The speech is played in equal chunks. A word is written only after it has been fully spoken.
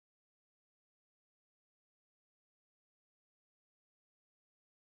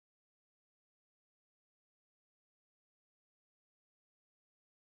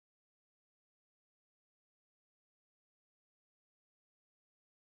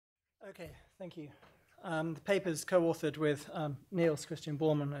Okay, thank you. The paper is co-authored with Niels Christian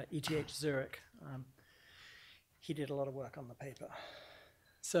Bormann at ETH Zurich. He did a lot of work on the paper.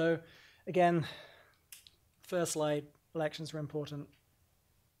 So again, first slide, elections are important.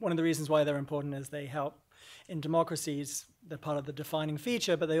 One of the reasons why they're important is they help in democracies. They're part of the defining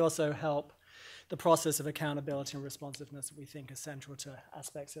feature, but they also help the process of accountability and responsiveness that we think is central to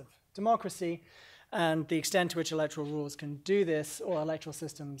aspects of democracy. And the extent to which electoral rules can do this, or electoral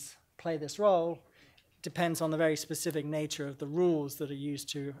systems play this role, depends on the very specific nature of the rules that are used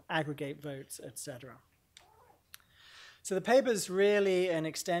to aggregate votes, etc. So the paper is really an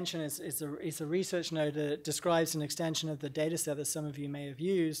extension, it's a research note that describes an extension of the data set that some of you may have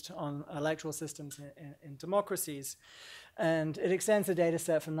used on electoral systems in democracies. And it extends the data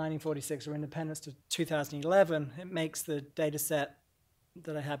set from 1946 or independence to 2011. It makes the data set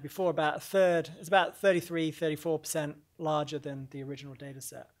that I had before about a third. It's about 34% larger than the original data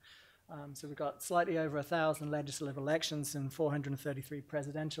set. So we've got slightly over 1,000 legislative elections and 433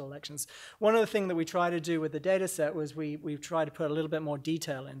 presidential elections. One of the things that we try to do with the data set was we've tried to put a little bit more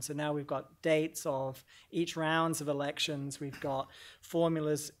detail in. So now we've got dates of each rounds of elections. We've got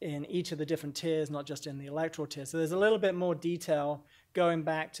formulas in each of the different tiers, not just in the electoral tier. So there's a little bit more detail going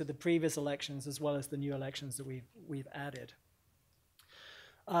back to the previous elections as well as the new elections that we've added.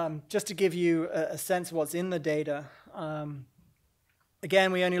 Just to give you a sense of what's in the data,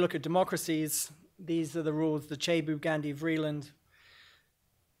 again, we only look at democracies. These are the rules, the Chebub, Gandhi, Vreeland,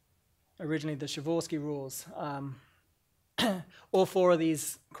 originally the Przeworski rules. All four of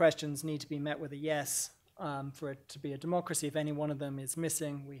these questions need to be met with a yes for it to be a democracy. If any one of them is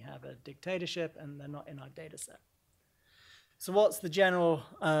missing, we have a dictatorship, and they're not in our data set. So what's the general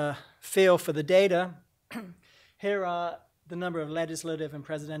feel for the data? Here are the number of legislative and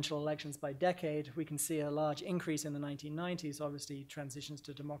presidential elections by decade. We can see a large increase in the 1990s, obviously transitions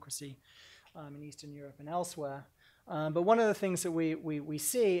to democracy in Eastern Europe and elsewhere. But one of the things that we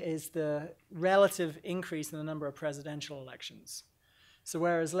see is the relative increase in the number of presidential elections. So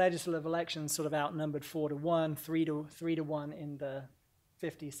whereas legislative elections sort of outnumbered 4 to 1, 3 to 1 in the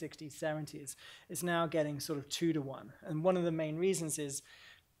 50s, 60s, 70s, it's now getting sort of 2 to 1. And one of the main reasons is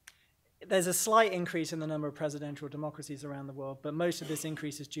there's a slight increase in the number of presidential democracies around the world, but most of this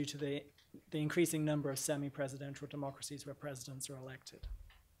increase is due to the increasing number of semi-presidential democracies where presidents are elected.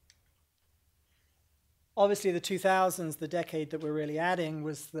 Obviously, the 2000s, the decade that we're really adding,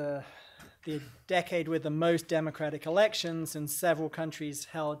 was the decade with the most democratic elections, and several countries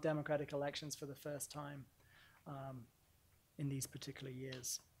held democratic elections for the first time in these particular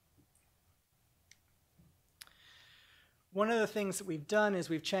years. One of the things that we've done is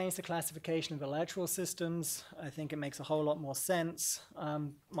we've changed the classification of electoral systems. I think it makes a whole lot more sense.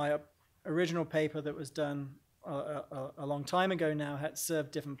 My original paper that was done a long time ago now had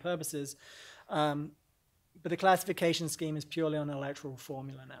served different purposes. But the classification scheme is purely on an electoral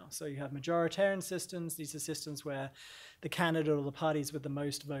formula now. So you have majoritarian systems. These are systems where the candidate or the parties with the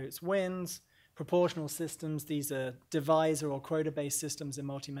most votes wins. Proportional systems, these are divisor or quota-based systems in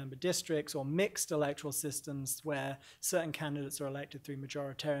multi-member districts, or mixed electoral systems where certain candidates are elected through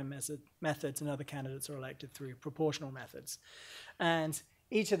majoritarian methods and other candidates are elected through proportional methods. And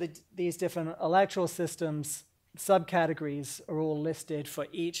each of these different electoral systems, subcategories, are all listed for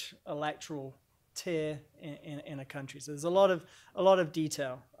each electoral tier in a country. So there's a lot of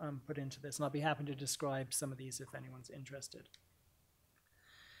detail put into this, and I'll be happy to describe some of these if anyone's interested.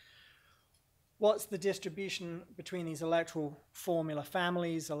 What's the distribution between these electoral formula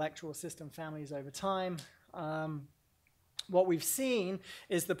families, electoral system families over time? What we've seen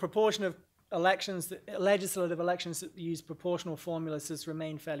is the proportion of elections, legislative elections that use proportional formulas has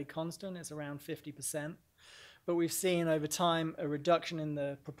remained fairly constant. It's around 50%. But we've seen over time a reduction in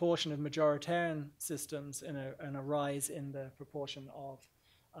the proportion of majoritarian systems and a rise in the proportion of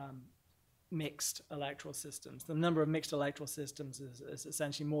mixed electoral systems. The number of mixed electoral systems is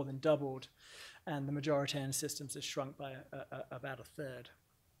essentially more than doubled, and the majoritarian systems has shrunk by about a third.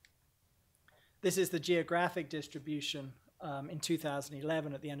 This is the geographic distribution in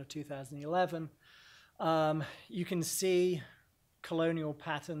 2011, at the end of 2011. You can see colonial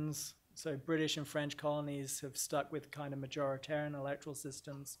patterns. So British and French colonies have stuck with kind of majoritarian electoral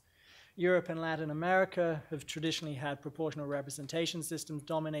systems. Europe and Latin America have traditionally had proportional representation systems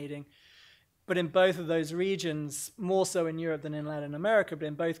dominating. But in both of those regions, more so in Europe than in Latin America, but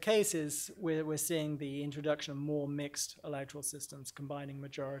in both cases, we're seeing the introduction of more mixed electoral systems, combining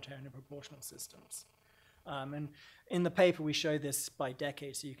majoritarian and proportional systems. And in the paper, we show this by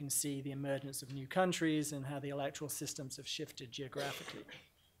decade, so you can see the emergence of new countries and how the electoral systems have shifted geographically.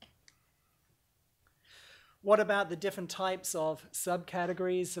 What about the different types of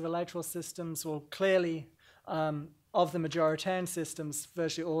subcategories of electoral systems? Well, clearly, of the majoritarian systems,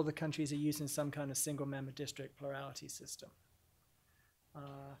 virtually all the countries are using some kind of single-member district plurality system.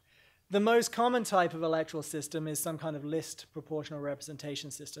 The most common type of electoral system is some kind of list proportional representation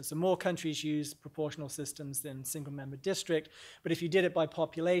system. So more countries use proportional systems than single-member district, but if you did it by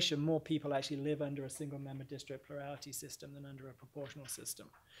population, more people actually live under a single-member district plurality system than under a proportional system,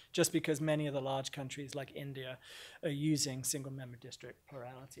 just because many of the large countries like India are using single-member district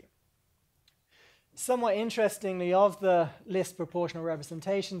plurality. Somewhat interestingly, of the list proportional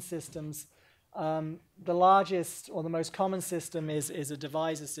representation systems, the largest or the most common system is a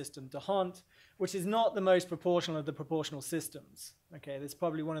divisor system, D'Hondt, which is not the most proportional of the proportional systems. Okay, that's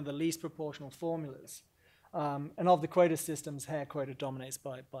probably one of the least proportional formulas. And of the quota systems, Hare quota dominates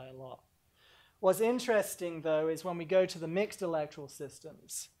by a lot. What's interesting, though, is when we go to the mixed electoral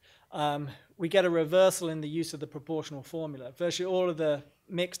systems, we get a reversal in the use of the proportional formula. Virtually all of the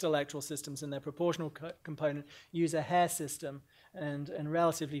mixed electoral systems in their proportional component use a Hare system, and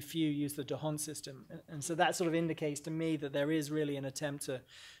relatively few use the D'Hondt system. And so that sort of indicates to me that there is really an attempt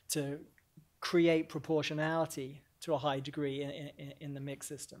to create proportionality to a high degree in the mixed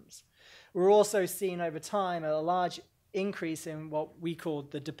systems. We're also seeing over time a large increase in what we call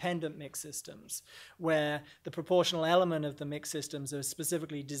the dependent mixed systems, where the proportional element of the mixed systems are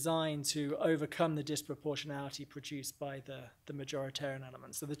specifically designed to overcome the disproportionality produced by the majoritarian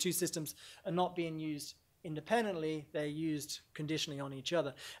element. So the two systems are not being used independently, they're used conditionally on each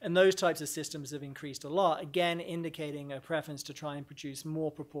other. And those types of systems have increased a lot, again indicating a preference to try and produce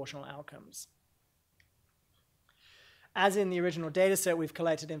more proportional outcomes. As in the original data set, we've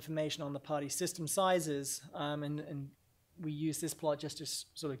collected information on the party system sizes, and we use this plot just to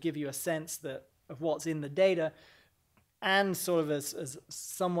sort of give you a sense of what's in the data, and sort of as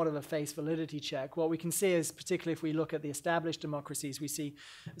somewhat of a face validity check. What we can see is, particularly if we look at the established democracies, we see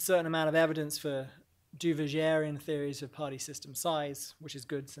a certain amount of evidence for Duvergerian theories of party system size, which is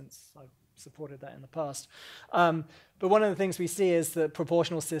good since I've supported that in the past. But one of the things we see is that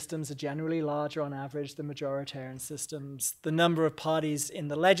proportional systems are generally larger on average than majoritarian systems. The number of parties in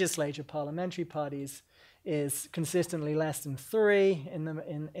the legislature, parliamentary parties, is consistently less than 3 in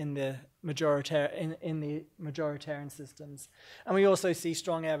the majoritarian systems. And we also see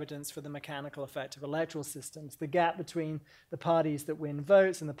strong evidence for the mechanical effect of electoral systems. The gap between the parties that win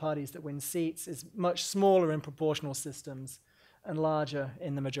votes and the parties that win seats is much smaller in proportional systems and larger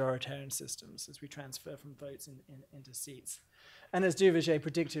in the majoritarian systems as we transfer from votes into seats. And as Duverger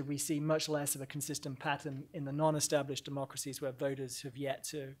predicted, we see much less of a consistent pattern in the non-established democracies where voters have yet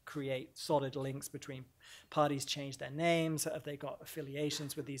to create solid links between parties, change their names, have they got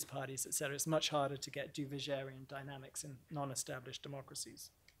affiliations with these parties, etc. It's much harder to get Duvergerian dynamics in non-established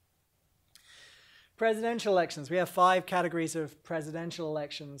democracies. Presidential elections. We have 5 categories of presidential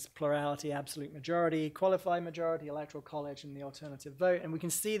elections: plurality, absolute majority, qualified majority, electoral college, and the alternative vote. And we can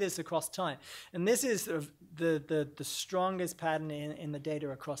see this across time. And this is the strongest pattern in the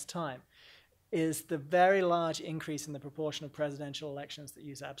data across time, is the very large increase in the proportion of presidential elections that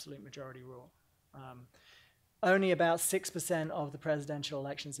use absolute majority rule. Only about 6% of the presidential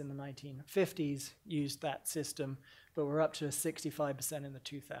elections in the 1950s used that system, but we're up to 65% in the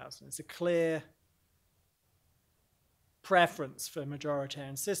 2000s. It's a clear preference for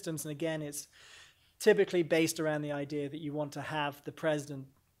majoritarian systems, and again, it's typically based around the idea that you want to have the president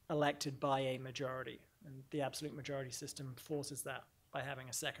elected by a majority, and the absolute majority system forces that by having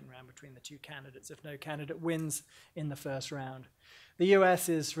a second round between the two candidates if no candidate wins in the first round. The US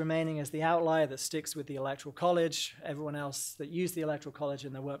is remaining as the outlier that sticks with the electoral college. Everyone else that used the electoral college,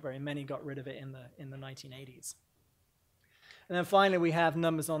 and there weren't very many, got rid of it in the 1980s. And then finally, we have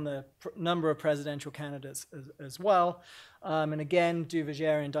numbers on the number of presidential candidates as well. And again,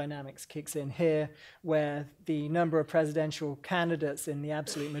 Duvergerian dynamics kicks in here, where the number of presidential candidates in the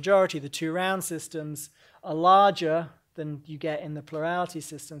absolute majority, the 2-round systems, are larger than you get in the plurality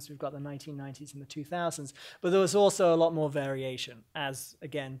systems. We've got the 1990s and the 2000s. But there was also a lot more variation, as,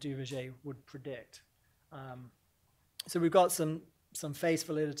 again, Duverger would predict. So we've got some face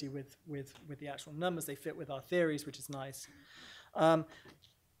validity with the actual numbers. They fit with our theories, which is nice.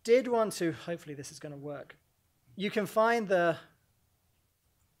 Did want to, hopefully this is going to work. You can find the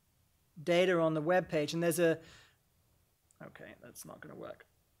data on the web page, and there's a, okay, that's not going to work.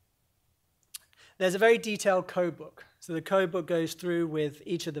 There's a very detailed code book. So the code book goes through with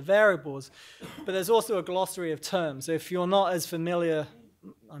each of the variables, but there's also a glossary of terms. So if you're not as familiar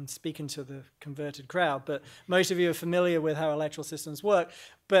I'm speaking to the converted crowd, but most of you are familiar with how electoral systems work.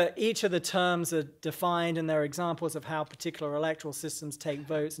 But each of the terms are defined, and there are examples of how particular electoral systems take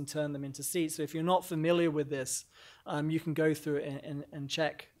votes and turn them into seats. So if you're not familiar with this, you can go through it and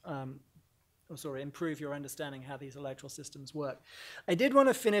check, improve your understanding how these electoral systems work. I did want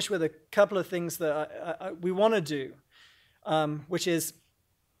to finish with a couple of things that we want to do, which is,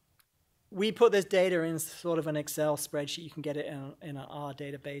 we put this data in sort of an Excel spreadsheet. You can get it in an R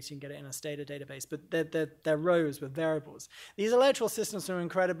database, you can get it in a Stata database, but they're rows with variables. These electoral systems are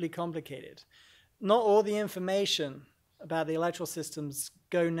incredibly complicated. Not all the information about the electoral systems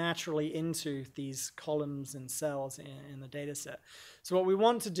go naturally into these columns and cells in the data set. So what we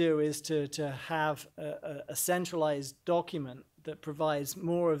want to do is to have a centralized document that provides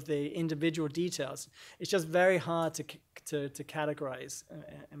more of the individual details. It's just very hard to categorize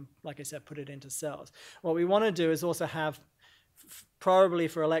and, like I said, put it into cells. What we want to do is also have, probably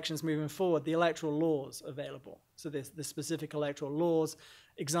for elections moving forward, the electoral laws available. So the specific electoral laws,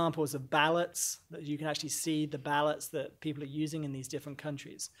 examples of ballots, that you can actually see the ballots that people are using in these different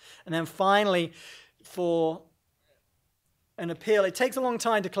countries. And then finally, for an appeal, it takes a long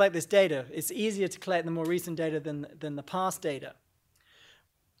time to collect this data. It's easier to collect the more recent data than the past data.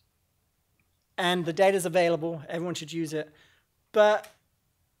 And the data is available. Everyone should use it. But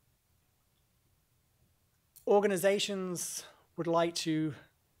organizations would like to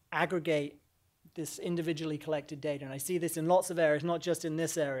aggregate this individually collected data. And I see this in lots of areas, not just in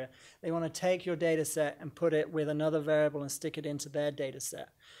this area. They want to take your data set and put it with another variable and stick it into their data set.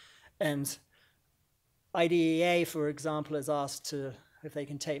 And IDEA, for example, has asked if they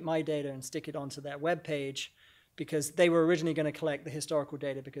can take my data and stick it onto their web page, because they were originally going to collect the historical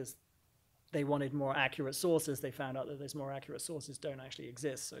data because they wanted more accurate sources. They found out that those more accurate sources don't actually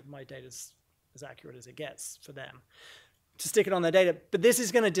exist, so my data's as accurate as it gets for them to stick it on their data. But this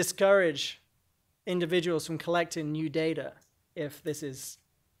is going to discourage individuals from collecting new data if this is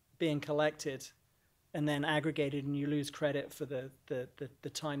being collected and then aggregated and you lose credit for the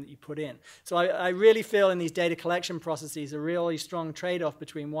time that you put in. So I really feel in these data collection processes a really strong trade-off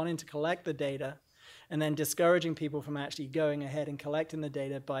between wanting to collect the data and then discouraging people from actually going ahead and collecting the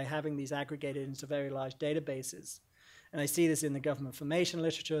data by having these aggregated into very large databases. And I see this in the government information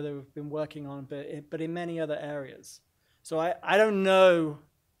literature that we've been working on, but in many other areas. So I don't know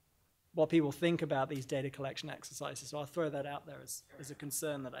what people think about these data collection exercises, so I'll throw that out there as a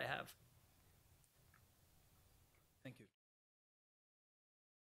concern that I have.